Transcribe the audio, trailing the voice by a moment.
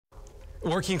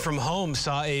Working from home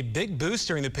saw a big boost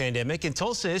during the pandemic, and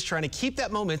Tulsa is trying to keep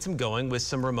that momentum going with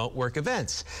some remote work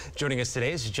events. Joining us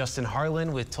today is Justin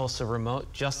Harlan with Tulsa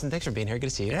Remote. Justin, thanks for being here. Good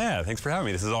to see you. Yeah, thanks for having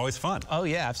me. This is always fun. Oh,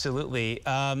 yeah, absolutely.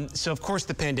 So, of course,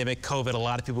 the pandemic, COVID, a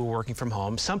lot of people were working from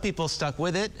home. Some people stuck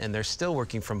with it, and they're still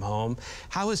working from home.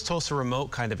 How has Tulsa Remote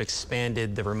kind of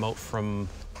expanded the remote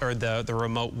the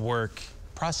remote work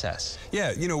process?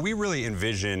 Yeah, you know, we really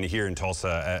envision here in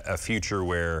Tulsa a future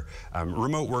where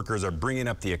remote workers are bringing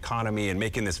up the economy and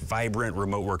making this vibrant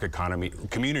remote work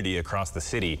community across the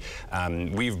city.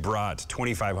 We've brought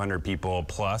 2,500 people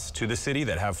plus to the city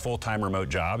that have full-time remote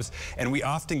jobs, and we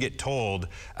often get told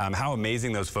how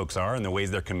amazing those folks are and the ways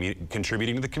they're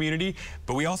contributing to the community.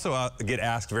 But we also get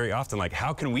asked very often, like,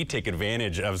 how can we take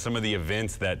advantage of some of the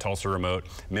events that Tulsa Remote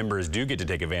members do get to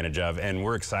take advantage of? And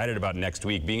we're excited about next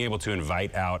week being able to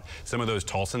invite out some of those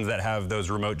Tulsans that have those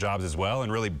remote jobs as well,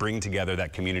 and really bring together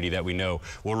that community that we know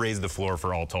will raise the floor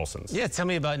for all Tulsans. Yeah, tell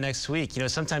me about next week. You know,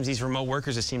 sometimes these remote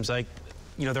workers, it seems like,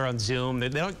 you know, they're on Zoom, they're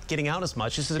not getting out as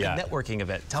much. This is a good networking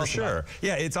event. Tell us about it.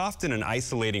 Yeah, it's often an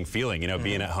isolating feeling, you know,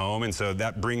 being at home, and so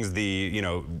that brings the, you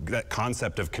know, that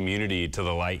concept of community to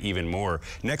the light even more.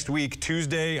 Next week,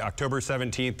 Tuesday, October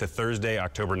 17th to Thursday,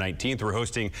 October 19th, we're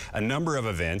hosting a number of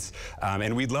events,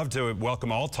 and we'd love to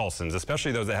welcome all Tulsans,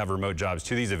 especially those that have remote jobs,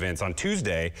 to these events. On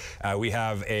Tuesday, we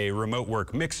have a remote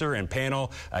work mixer and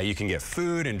panel. You can get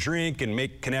food and drink and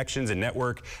make connections and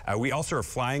network. We also are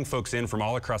flying folks in from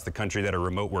all across the country that are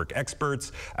remote work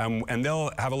experts, and they'll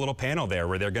have a little panel there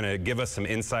where they're going to give us some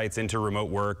insights into remote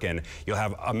work, and you'll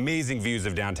have amazing views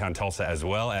of downtown Tulsa as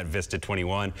well at Vista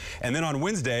 21. And then on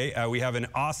Wednesday, we have an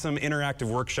awesome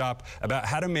interactive workshop about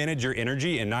how to manage your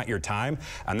energy and not your time,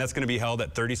 and that's going to be held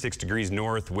at 36 Degrees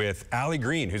North with Allie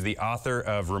Green, who's the author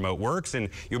of Remote Works, and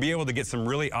you'll be able to get some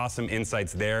really awesome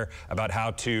insights there about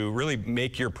how to really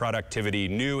make your productivity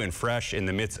new and fresh in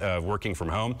the midst of working from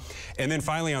home. And then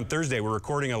finally on Thursday, we're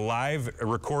recording a live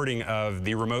recording of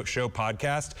the Remote Show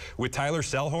podcast with Tyler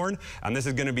Selhorn, and this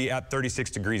is going to be at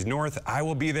 36 Degrees North. I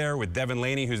will be there with Devin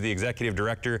Laney, who's the executive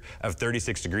director of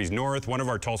 36 Degrees North, one of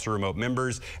our Tulsa Remote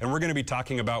members, and we're going to be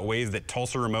talking about ways that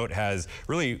Tulsa Remote has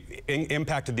really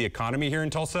impacted the economy here in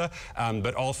Tulsa,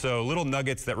 but also little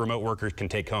nuggets that remote workers can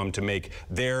take home to make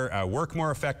their work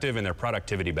more effective and their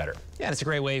productivity better. Yeah, it's a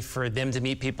great way for them to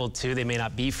meet people too. They may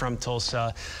not be from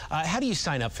Tulsa. How do you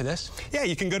sign up for this? Yeah,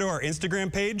 you can go to our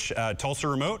Instagram page, Tulsa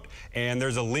Remote, and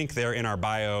there's a link there in our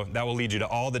bio that will lead you to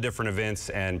all the different events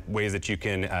and ways that you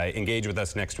can engage with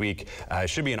us next week. It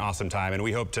should be an awesome time, and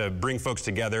we hope to bring folks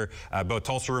together, both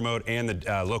Tulsa Remote and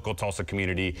the local Tulsa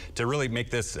community, to really make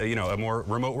this you know, a more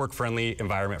remote work friendly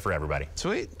environment for everybody.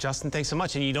 Sweet. Justin, thanks so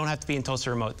much. And you don't have to be in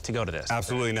Tulsa Remote to go to this.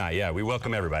 Absolutely not. Yeah, we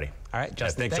welcome everybody. All right,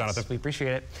 Justin, thanks, Jonathan. We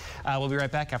appreciate it. We'll be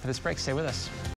right back after this break. Stay with us.